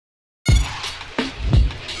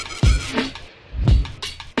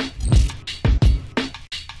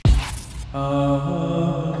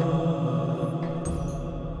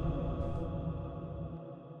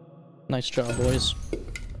Nice job, boys.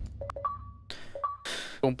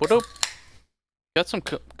 Boom, boom.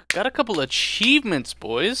 Got a couple achievements,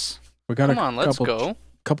 boys. We got Come on, let's go.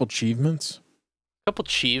 Couple achievements. Couple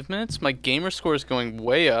achievements. My gamer score is going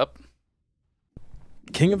way up.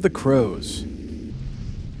 King of the Crows.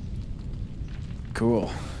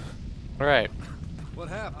 Cool. All right. What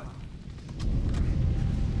happened?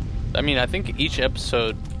 I mean, I think each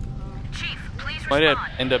episode Chief, please might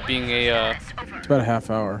respond. end up being a. It's about a half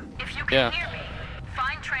hour. If you can Yeah. hear me,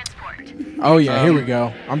 find transport. Oh yeah, here we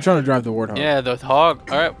go. I'm trying to drive the Warthog. Yeah, the hog.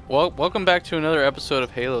 All right. Well, welcome back to another episode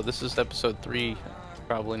of Halo. This is episode 3,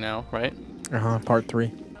 probably now, right? Part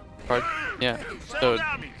 3. Yeah. So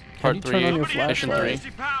part you 3, turn on your mission 3.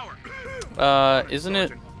 flashlight? Isn't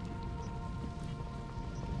it?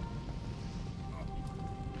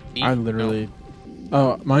 I literally.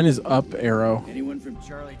 Oh, mine is up arrow, Anyone from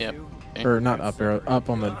Charlie Yep. 2? Okay. or not up arrow, up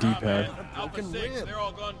on the D-pad. Alpha 6, they're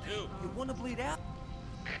all gone too. You wanna bleed out?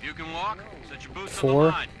 If you can walk, set your boots 4. on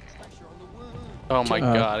the line. Oh my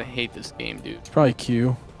god, I hate this game, dude. It's probably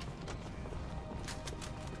Q.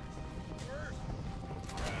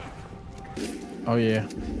 Oh yeah.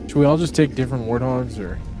 Should we all just take different Warthogs,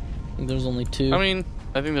 or? There's only 2. I mean,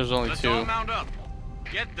 I think there's only Let's all 2. mount up.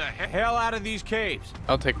 Get the hell out of these caves.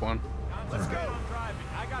 I'll take one. Let's go. I'm driving.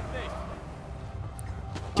 I got this.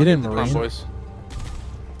 Get in, Come on, Marine. boys.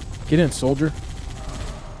 Get in, soldier.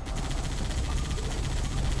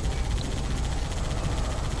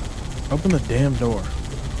 Open the damn door.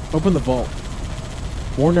 Open the vault.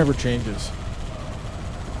 War never changes.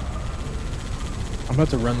 I'm about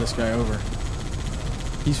to run this guy over.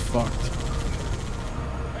 He's fucked.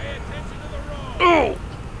 Oh!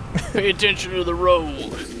 Pay attention to the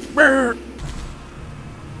road. Brr.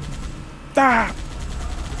 Ah.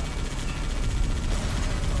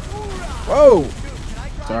 Whoa!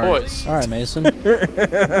 Sorry. Boys, All right, Mason. My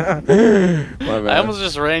bad. I almost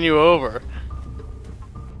just ran you over.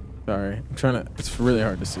 Sorry. I'm trying to. It's really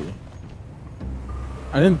hard to see.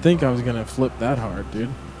 I didn't think I was gonna flip that hard, dude.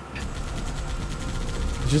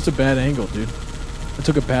 It's just a bad angle, dude. I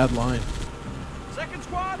took a bad line. Second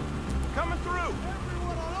squad, coming through.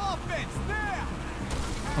 Everyone on offense, there.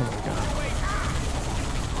 Oh my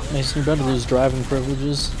god. Mason, you better lose driving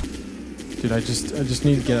privileges. Dude, I just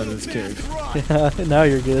need to get out of this cave. Yeah, now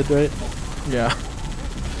you're good, right? Yeah.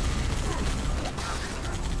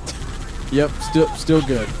 Yep, still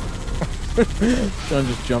good. John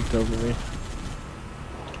just jumped over me.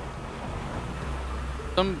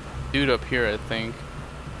 Some dude up here, I think.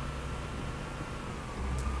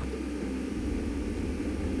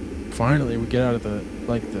 Finally, we get out of the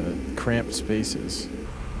the cramped spaces.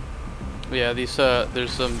 Yeah, these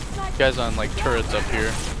there's some guys on like turrets up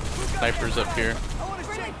here, snipers up here.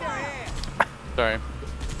 Sorry. I'm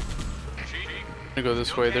gonna go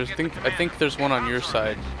this way. I think there's one on your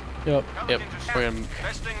side. Yep. Yep. Wait, I'm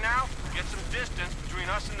Best thing now, get some distance between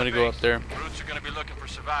us and gonna the go base. up there. Brutes are gonna be looking for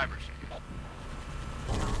survivors.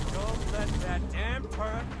 Don't let that damn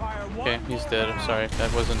turret fire one Okay, he's dead. I'm sorry.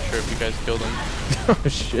 I wasn't sure if you guys killed him. Oh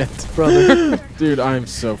shit, Brother. dude, I'm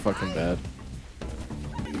so fucking bad.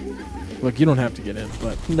 Look, you don't have to get in,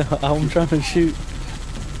 but No, I'm trying to shoot.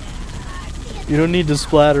 You don't need to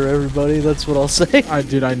splatter everybody. That's what I'll say.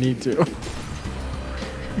 dude, I need to.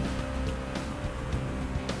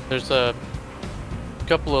 There's a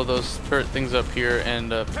couple of those turret things up here,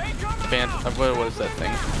 and what is that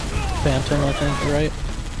thing? Phantom, I think, right?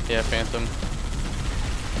 Yeah, Phantom.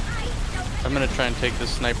 I'm gonna try and take this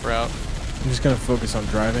sniper out. I'm just gonna focus on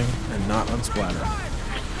driving and not on splatter.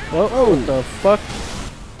 Oh, what the fuck?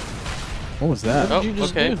 What was that? Oh, you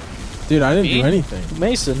just okay. do? Dude, I didn't Me? do anything.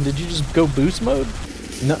 Mason, did you just go boost mode?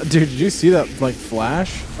 No, dude, did you see that like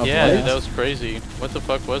flash? Of Yeah, light? dude, that was crazy. What the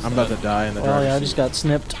fuck was I'm that? about to die in the Oh driver's yeah, I seat. just got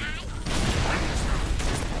snipped.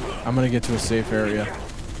 I'm gonna get to a safe area.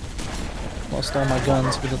 Lost all my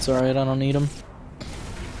guns, but that's alright, I don't need them.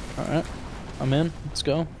 Alright, I'm in. Let's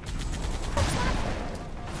go.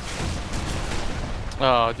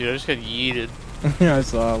 Oh, dude, I just got yeeted. Yeah, I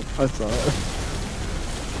saw it.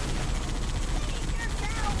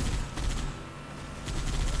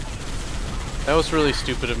 That was really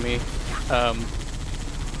stupid of me.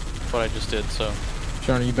 What I just did. So.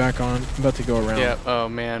 Sean, are you back on? I'm about to go around. Yeah. Oh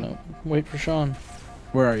man. Oh, wait for Sean.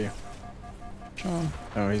 Where are you? Sean.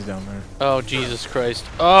 Oh, he's down there. Oh Jesus Christ.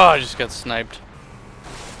 Oh, I just got sniped.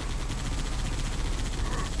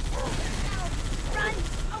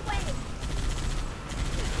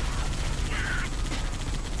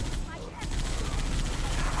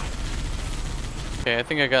 Okay, I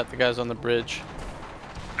think I got the guys on the bridge.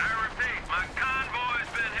 I repeat,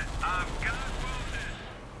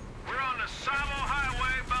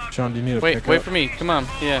 Sean, do you need a Wait, pickup? wait for me. Come on.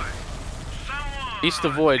 Yeah. East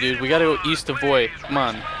of Void, dude. We gotta go east of Void. Come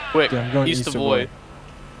on. Quick. Yeah, I'm going east east of of Void.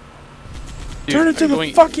 Dude, Turn it to are you the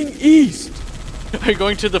going- fucking east! Are you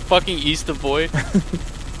going to the fucking east of Void?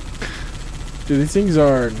 Dude, these things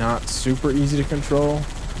are not super easy to control.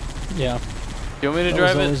 Yeah. You want me to That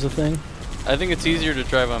drive was it? always the thing. I think it's easier to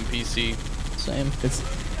drive on PC. Same.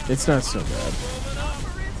 It's not so bad.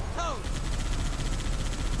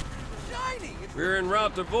 We're en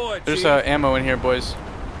route to Void, There's Chief. ammo in here, boys.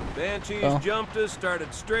 Banshees Oh. jumped us,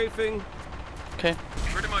 started strafing. Okay.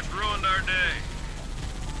 Pretty much ruined our day.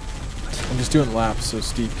 I'm just doing laps so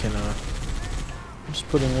Steve can Just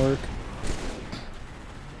put in work.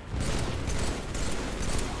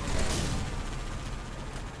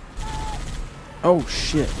 Oh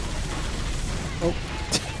shit. Oh.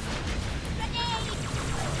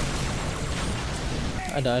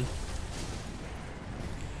 I died.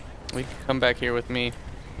 We can come back here with me.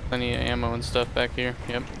 Plenty of ammo and stuff back here.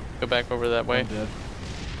 Yep. Go back over that way. I'm dead.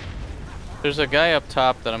 There's a guy up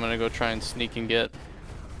top that I'm gonna go try and sneak and get.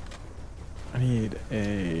 I need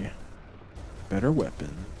a better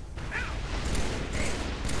weapon.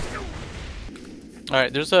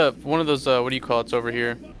 Alright, there's one of those, what do you call it? It's over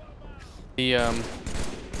here. The,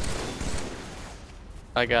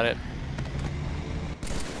 I got it.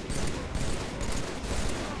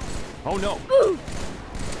 Oh no.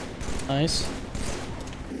 Nice.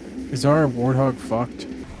 Is our warthog fucked?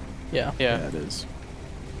 Yeah. Yeah. Yeah, it is.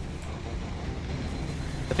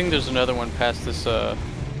 I think there's another one past this,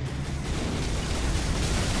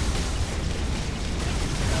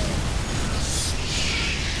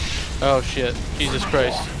 Oh shit. Jesus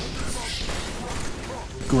Christ.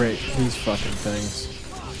 Great, these fucking things.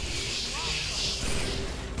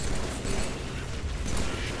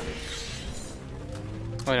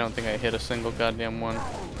 I don't think I hit a single goddamn one.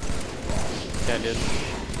 Yeah, I did.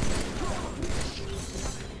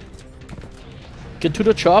 Get to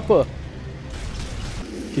the chopper.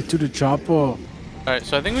 Get to the chopper. Alright,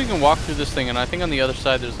 so I think we can walk through this thing, and I think on the other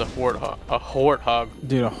side there's a warthog. A warthog.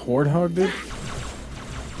 Dude, a warthog, dude?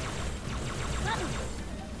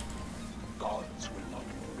 Gods will not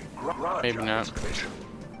begrudge Maybe our not. excavation.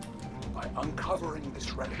 By uncovering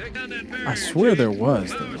this relic, Take down that barrier, I swear Chief. there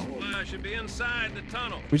was, though. Power supply should be inside the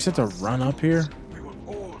tunnel. We just have to run up here? we will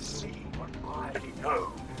all see what I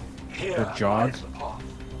know. Here The jog? lies the path,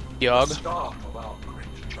 Yog. the start of our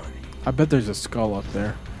great journey. I bet there's a skull up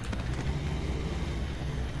there.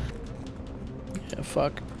 Yeah,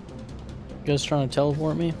 fuck. You guys trying to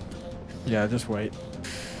teleport me? Yeah, just wait.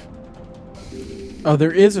 Oh,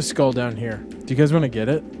 there is a skull down here. Do you guys want to get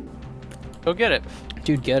it? Go get it.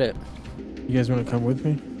 Dude, get it. You guys want to come with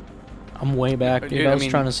me? I'm way back, dude. Dude, I I was mean,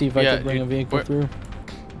 trying to see if I yeah, could bring dude, a vehicle where- through.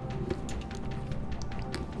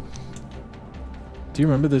 Do you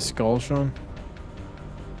remember this skull, Sean?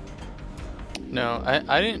 No,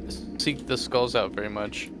 I didn't seek the skulls out very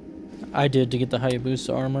much. I did to get the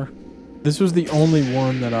Hayabusa armor. This was the only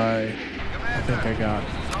one that I think I got.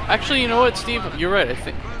 Actually, you know what, Steve? You're right.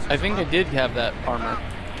 I think I did have that armor.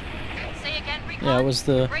 Say again, Recon. Yeah, it was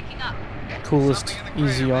the Breaking up. coolest,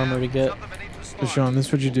 easy armor to get. So Sean, this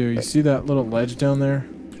is what you do. You see that little ledge down there?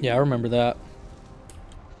 Yeah, I remember that.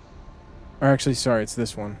 Or actually, sorry, it's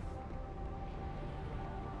this one.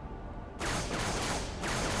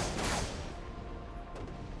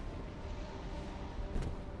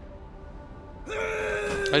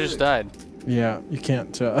 I just died. Yeah, you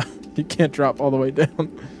can't you can't drop all the way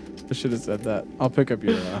down. I should have said that. I'll pick up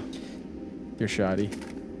your shoddy.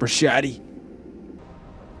 Brashadi.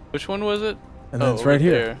 Which one was it? And then Oh, it's right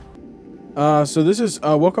here. there. So this is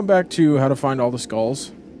welcome back to how to find all the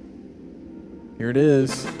skulls. Here it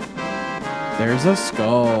is. There's a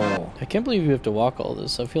skull. I can't believe you have to walk all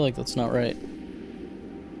this. I feel like that's not right.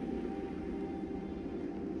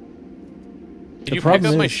 Did The you pick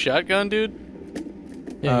problem up my is- shotgun, dude?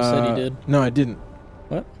 Yeah, you said he did. No, I didn't.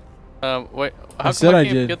 What? Wait. I How said come I I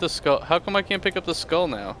can't did. get the skull? How come I can't pick up the skull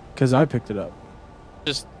now? Because I picked it up.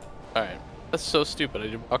 Just. Alright. That's so stupid. I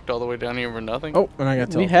just walked all the way down here for nothing. Oh, and I got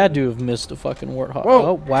We teleported. had to have missed a fucking warthog. Whoa.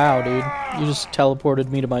 Oh, wow, dude. You just teleported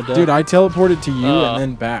me to my death. Dude, I teleported to you Oh. and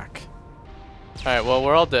then back. Alright, well,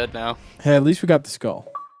 we're all dead now. Hey, at least we got the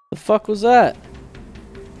skull. The fuck was that?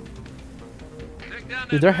 Take down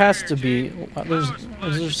Dude, that there has to barrier, be... Chief.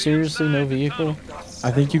 Is there seriously no vehicle? I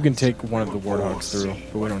think you can take one of the warthogs through,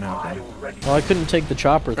 but we don't have one. Well, I couldn't take the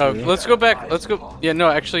chopper Oh, through. let's go back. Let's go. Yeah, no,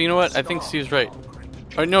 actually, you know what? I think Steve's right.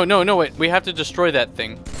 Oh, no, wait. We have to destroy that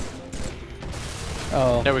thing.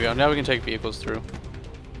 Oh, There we go. Now we can take vehicles through.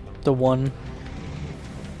 the one.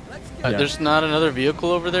 Yeah. There's not another vehicle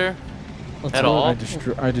over there? Let's At look.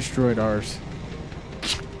 all? I destroyed ours.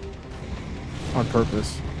 on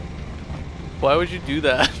purpose. Why would you do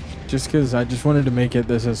that? Just because I just wanted to make it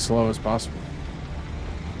this as slow as possible.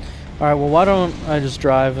 Alright, well, why don't I just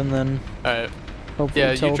drive and then Alright. hopefully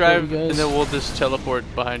Yeah, you teleport drive, you guys? and then we'll just teleport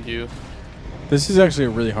behind you. This is actually a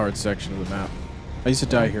really hard section of the map. I used to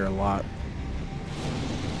die here a lot.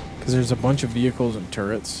 Because there's a bunch of vehicles and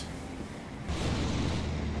turrets.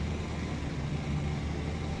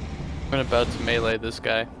 I'm about to melee this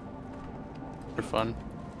guy. For fun.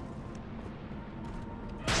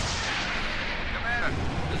 Commander,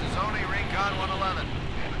 this is only Recon 111.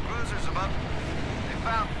 The cruiser's above. They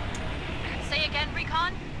found Say again,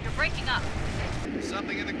 Recon? You're breaking up.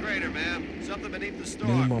 something in the crater, ma'am. Something beneath the New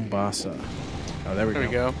storm. Mombasa. Oh, there we There go.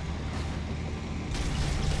 we go.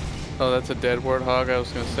 Oh, that's a dead warthog, I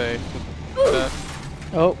was gonna say.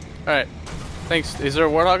 Oh, Alright. Thanks. Is there a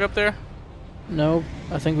warthog up there? no.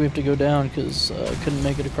 I think we have to go down because I couldn't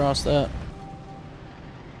make it across that.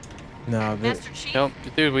 No, Master Chief. Nope.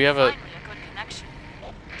 Dude, we have a... Finally a good connection.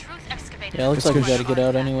 Truth excavated. Yeah, it looks Let's like we go gotta get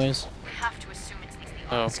out anyways. We have to assume it's the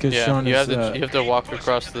Oh, It's 'cause yeah. Sean you, is, have to, you have to walk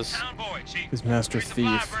across this... his master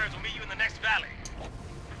thief.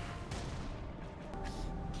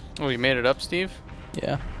 Oh, you made it up, Steve?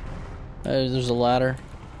 Yeah. There's a ladder.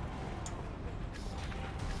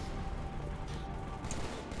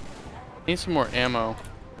 Need some more ammo.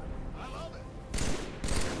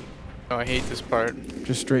 Oh, I hate this part.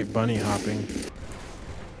 Just straight bunny hopping.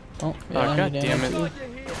 Oh, yeah, Oh, I god need damn ammo it. too.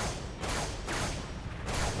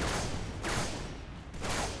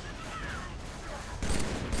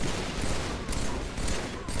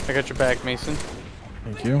 I got your back, Mason.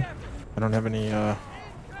 Thank you. I don't have any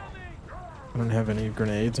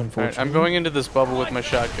grenades, Alright, unfortunately. I'm going into this bubble with my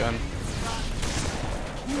shotgun.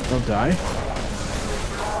 Don't die.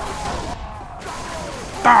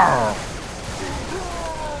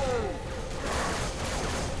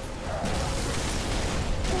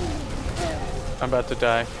 I'm about to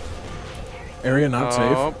die. Area not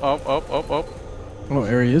safe. Oh. Oh,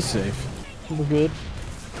 area is safe. We're good.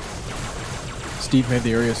 Steve made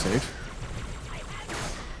the area safe.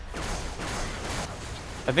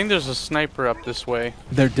 I think there's a sniper up this way.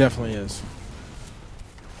 There definitely is.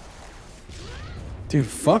 Dude,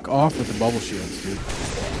 fuck off with the bubble shields,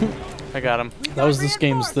 dude. I got him. That was this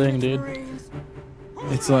game's thing, dude.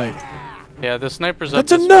 It's like, Yeah, the sniper's up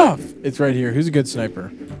that's this enough! It's right here. Who's a good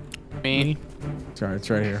sniper? way. Me. Sorry, it's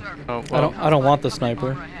right here. Oh, well. I don't want the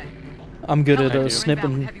sniper. I'm good at I do.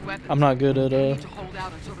 snipping. I'm not good at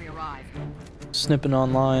snipping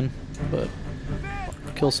online, but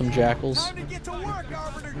I'll kill some jackals. Time to get to work,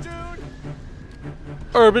 Arbiter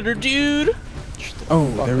dude. Arbiter dude! Oh,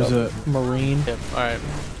 Fuck there was up, a... marine. Yep, alright.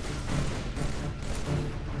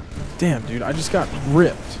 Damn, dude, I just got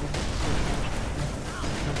ripped.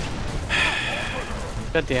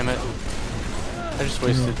 God damn it. I just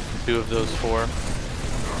wasted 2 of those 4.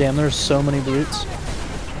 Damn, there's so many brutes.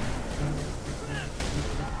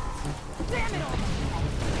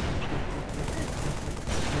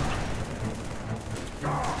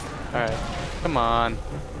 Alright. Come on.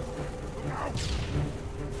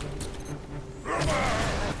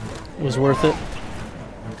 It was worth it.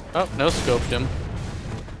 Oh, no scoped him.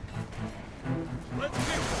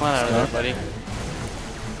 Come on out of there, buddy.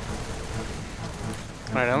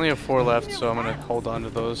 Alright, I only have 4 left, so I'm gonna hold on to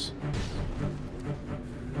those.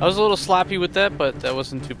 I was a little sloppy with that, but that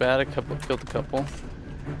wasn't too bad. I killed a couple.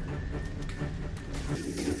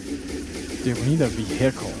 Dude, we need a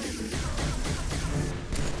vehicle.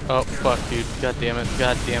 Oh, fuck, dude. God damn it.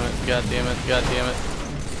 God damn it. God damn it. God damn it.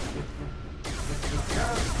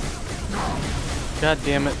 God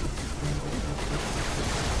damn it.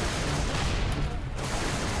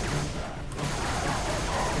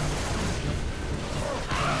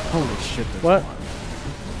 Holy shit. that's What? a lot.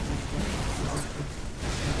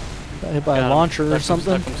 Got hit by Got a him. launcher or Stuck him,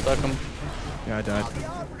 something? Stuck him. Yeah, I died. The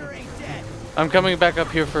Arbiter ain't dead. I'm coming back up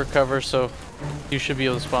here for cover, so you should be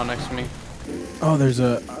able to spawn next to me. Oh, there's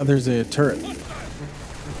a turret.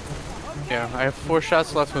 Yeah, I have 4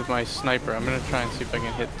 shots left with my sniper. I'm gonna try and see if I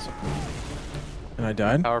can hit something And I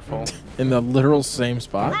died? powerful. In the literal same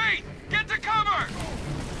spot? Great! Get to cover!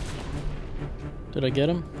 Did I get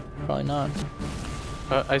him? Probably not.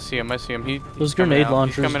 I see him. I see him. He's Those coming grenade out.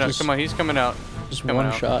 launchers He's coming out. just- Come on, he's coming out. Just Coming one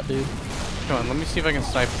out. shot, dude. Come on, let me see if I can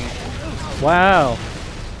snipe him. Wow.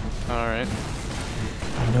 Alright.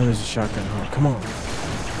 I know there's a shotgun. Oh, come on.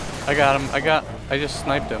 I got him. I just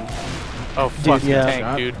sniped him. Oh, Dude, fuck the yeah. tank,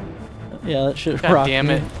 Shot. dude. Yeah, that shit God rocked damn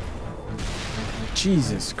me. it.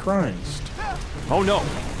 Jesus Christ. Oh no!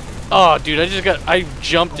 Oh, dude, I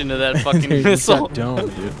jumped into that fucking Dude, you missile. got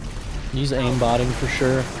domed, dude. Use aimbotting for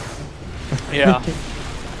sure. Yeah.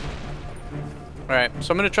 Alright,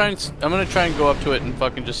 so I'm gonna try and go up to it and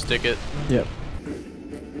fucking just stick it. Yep.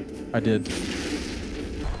 I did.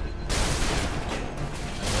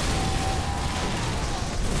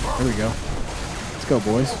 There we go. Let's go,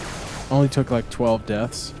 boys. Only took like 12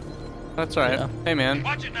 deaths. That's alright. Yeah. Hey, man.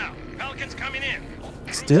 Watch it now. Pelicans coming in.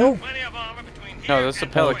 Still? Plenty of armor between here No, that's a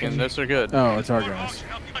and pelican. Those are good. Oh, it's our Warthogs guys. should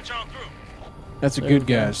help you punch on through. That's a There we good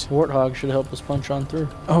go. guys. Warthog should help us punch on through.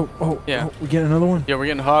 Oh, Yeah. oh, we get another one? Yeah, we're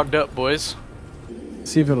getting hogged up, boys.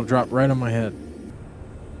 See if it'll drop right on my head.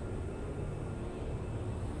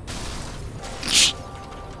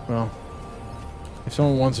 Well, if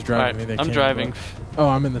someone wants to drive Alright, me, they I'm can. driving. but- Oh,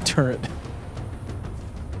 I'm in the turret.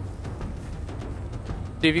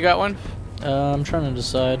 Steve, you got one? I'm trying to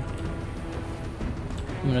decide.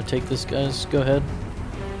 I'm gonna take this, guys. Go ahead.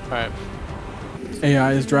 Alright.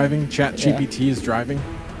 AI is driving. Chat GPT is driving.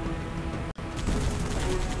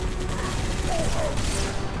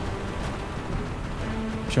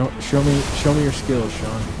 Show me your skills,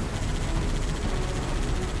 Sean.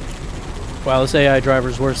 Wow, this AI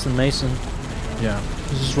driver's worse than Mason. Yeah.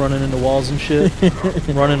 He's just running into walls and shit.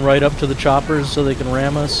 Running right up to the choppers so they can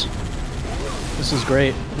ram us. This is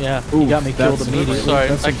great. Yeah, he Ooh, got me killed that's immediately. Sorry,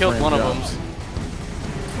 That's I some killed frame one of jobs. them.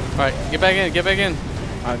 Alright, get back in, get back in.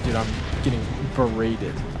 Dude, I'm getting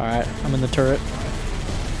berated. Alright, I'm in the turret.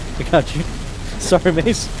 I got you. Sorry,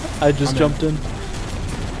 Mace. I just I'm jumped in.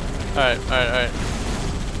 Alright, alright, alright.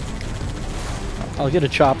 I'll get a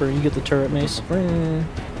chopper. You get the turret, Mace. Oh.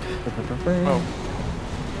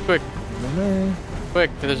 Quick,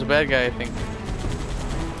 quick, there's a bad guy, I think.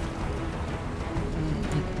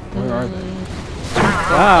 Where are they?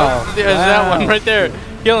 Wow. There's that one right there.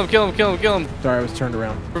 Kill him, kill him, kill him, kill him. Sorry, I was turned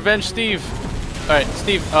around. Revenge Steve. Alright,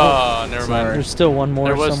 Steve. Oh, never sorry. mind. There's still one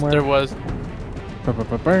more There somewhere. was.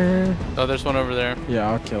 Oh, there's one over there.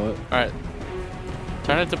 Yeah, I'll kill it. Alright.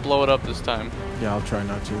 Try not to blow it up this time. Yeah, I'll try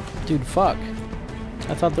not to. Dude, fuck.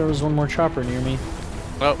 I thought there was one more chopper near me.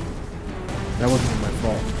 Oh. That wasn't my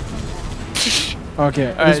fault.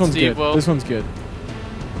 Okay, Alright, this one's Steve, good. well- This one's good.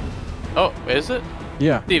 Oh, is it?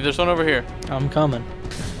 Yeah. Steve, there's one over here. I'm coming.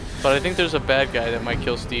 But I think there's a bad guy that might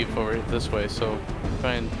kill Steve over this way, so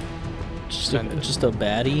try and... Just Send a, it. just a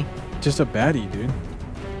baddie. Just a baddie, dude.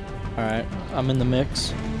 Alright, I'm in the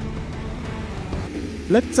mix.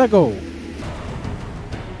 Let's go.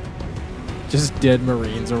 Just dead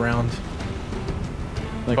Marines around.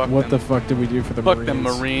 Like, Fuck what them. the fuck did we do for the Fuck Marines? them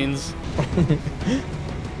Marines.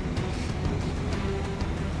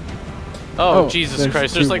 Oh, Jesus there's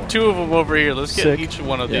Christ. There's two like more. 2 of them over here. Let's get Sick. each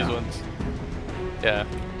one of Yeah. these ones. Yeah.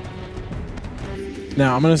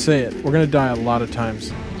 Now, I'm going to say it. We're going to die a lot of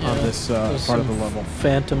times on Yeah, this there's part of some the level.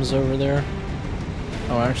 Phantoms over there.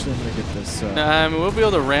 Oh, actually, I'm going to get this. Nah, I mean, we'll be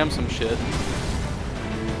able to ram some shit.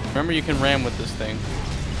 Remember, you can ram with this thing.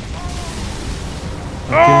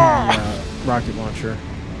 I'm getting the rocket launcher.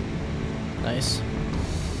 Nice.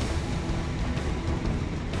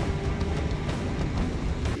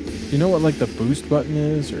 You know what, like, the boost button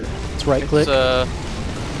is? Or It's right click. It's,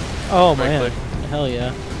 Oh, right man. click. Hell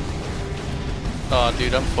yeah. oh,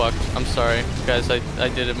 dude, I'm fucked. I'm sorry. Guys, I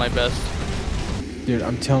did it my best. Dude,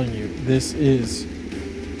 I'm telling you, this is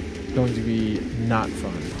going to be not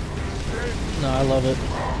fun. No, I love it.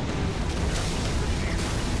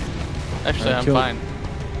 Actually, I I'm killed- fine.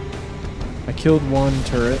 I killed one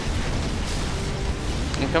turret.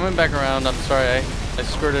 I'm coming back around. I'm sorry. I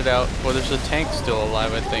skirted out. Well, there's a tank still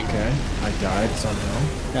alive, I think. Okay, I died somehow.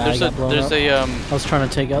 Nah, There's I a got blown there's up. a I was trying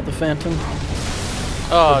to take out the Phantom.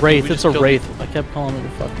 oh, A dude, Wraith. we It's just a killed- Wraith. I kept calling it a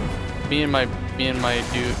fucking... Me and my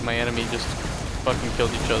enemy just fucking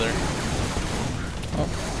killed each other.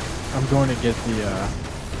 I'm going to get the,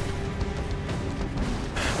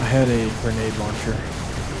 I had a grenade launcher.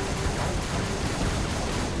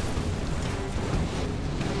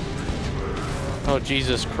 Oh,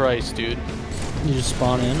 Jesus Christ, dude. You just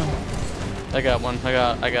spawn in. I got one. I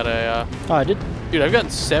got a Oh, I did. dude, I've gotten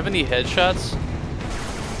 70 headshots.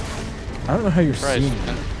 I don't know how you're Christ, seeing it.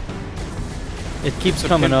 man. It keeps It's a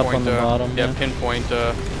coming up pinpoint, on the bottom. Yeah, pinpoint.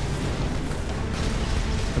 Okay,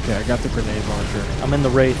 I got the grenade launcher. I'm in the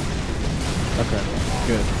Wraith. Okay,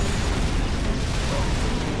 good.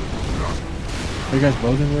 Are you guys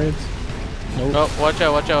both in raids? Nope. Oh, watch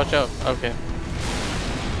out, watch out, watch out. Okay.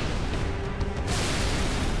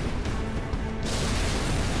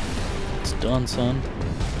 It's done, son.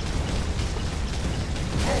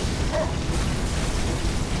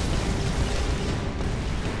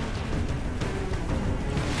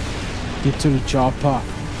 Get to the chopper.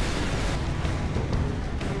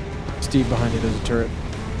 Steve behind you, there's a turret.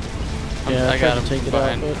 Yeah, I I got tried him to take it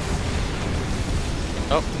behind. out, but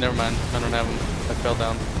Oh, never mind. I don't have him. I fell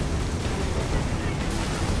down.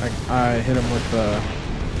 I hit him with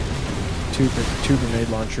two grenade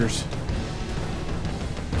launchers.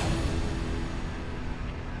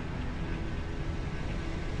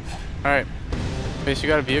 Alright. Base, you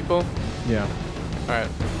got a vehicle? Yeah. Alright.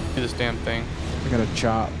 Do this damn thing. I got a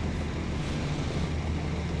chop.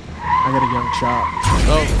 I got a young chop.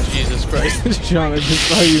 Oh, Jesus Christ. Sean, I just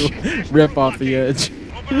saw you rip off the edge.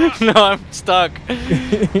 No, I'm stuck.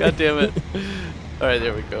 God damn it. Alright,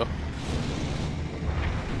 there we go.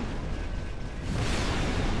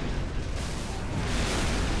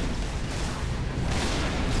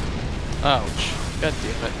 Ouch. God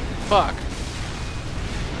damn it. Fuck.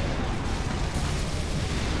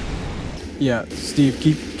 Yeah, Steve,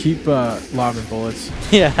 keep lobbing bullets.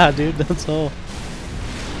 Yeah, dude, that's all.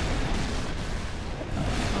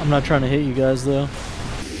 I'm not trying to hit you guys though.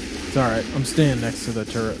 It's alright. I'm staying next to the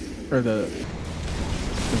turret. Or the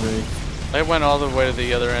rig. I went all the way to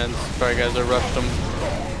the other end. Sorry guys, I rushed them.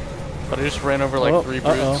 But I just ran over like 3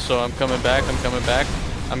 brutes, so I'm coming back, I'm coming back.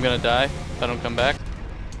 I'm gonna die if I don't come back.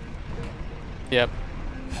 Yep.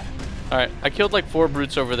 Alright, I killed like 4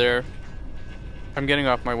 brutes over there. I'm getting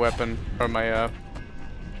off my weapon, or my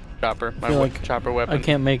chopper. My like chopper weapon. I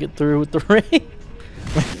can't make it through with the rain.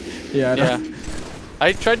 Yeah, Yeah.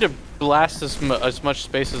 I tried to blast as much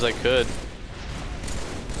space as I could.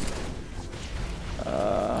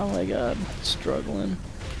 Oh my god, struggling.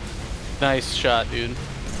 Nice shot, dude.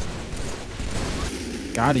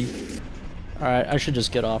 got him. Alright, I should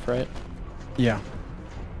just get off, right? Yeah.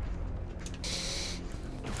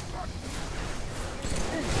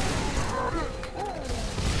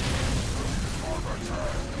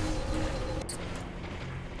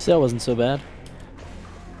 See, that wasn't so bad.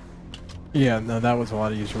 Yeah, no, that was a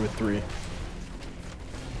lot easier with 3.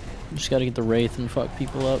 Just gotta get the Wraith and fuck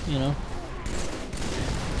people up, you know?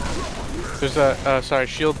 There's a, sorry,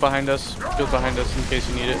 shield behind us. Shield behind us in case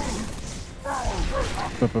you need it.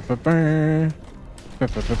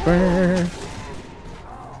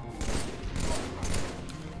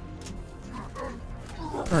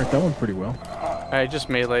 Alright, that went pretty well. I just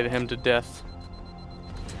meleeed him to death.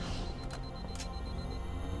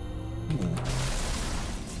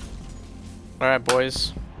 Alright,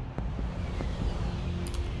 boys.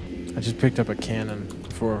 I just picked up a cannon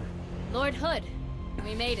for... Lord Hood,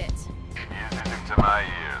 we made it. Music to my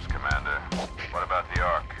ears, Commander. What about the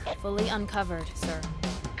Ark? Fully uncovered, sir.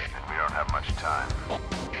 And we don't have much time.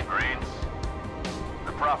 Marines,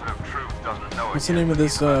 the Prophet of Truth doesn't know it What's the yet, name of but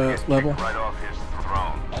this he's about to get level? kicked right off his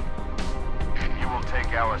throne. You will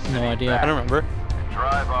take our city No idea. back I don't remember. and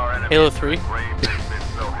drive our enemies Halo to 3? the grave they've been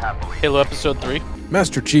so happily. Halo Episode 3.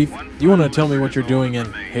 Master Chief, do you want to tell me what you're doing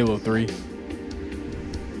in Halo 3?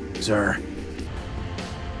 Sir.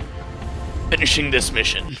 Finishing this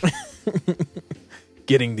mission.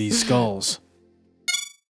 Getting these skulls.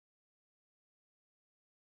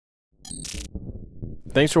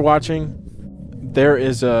 Thanks for watching. There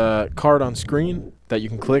is a card on screen that you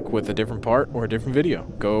can click with a different part or a different video.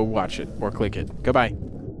 Go watch it or click it. Goodbye.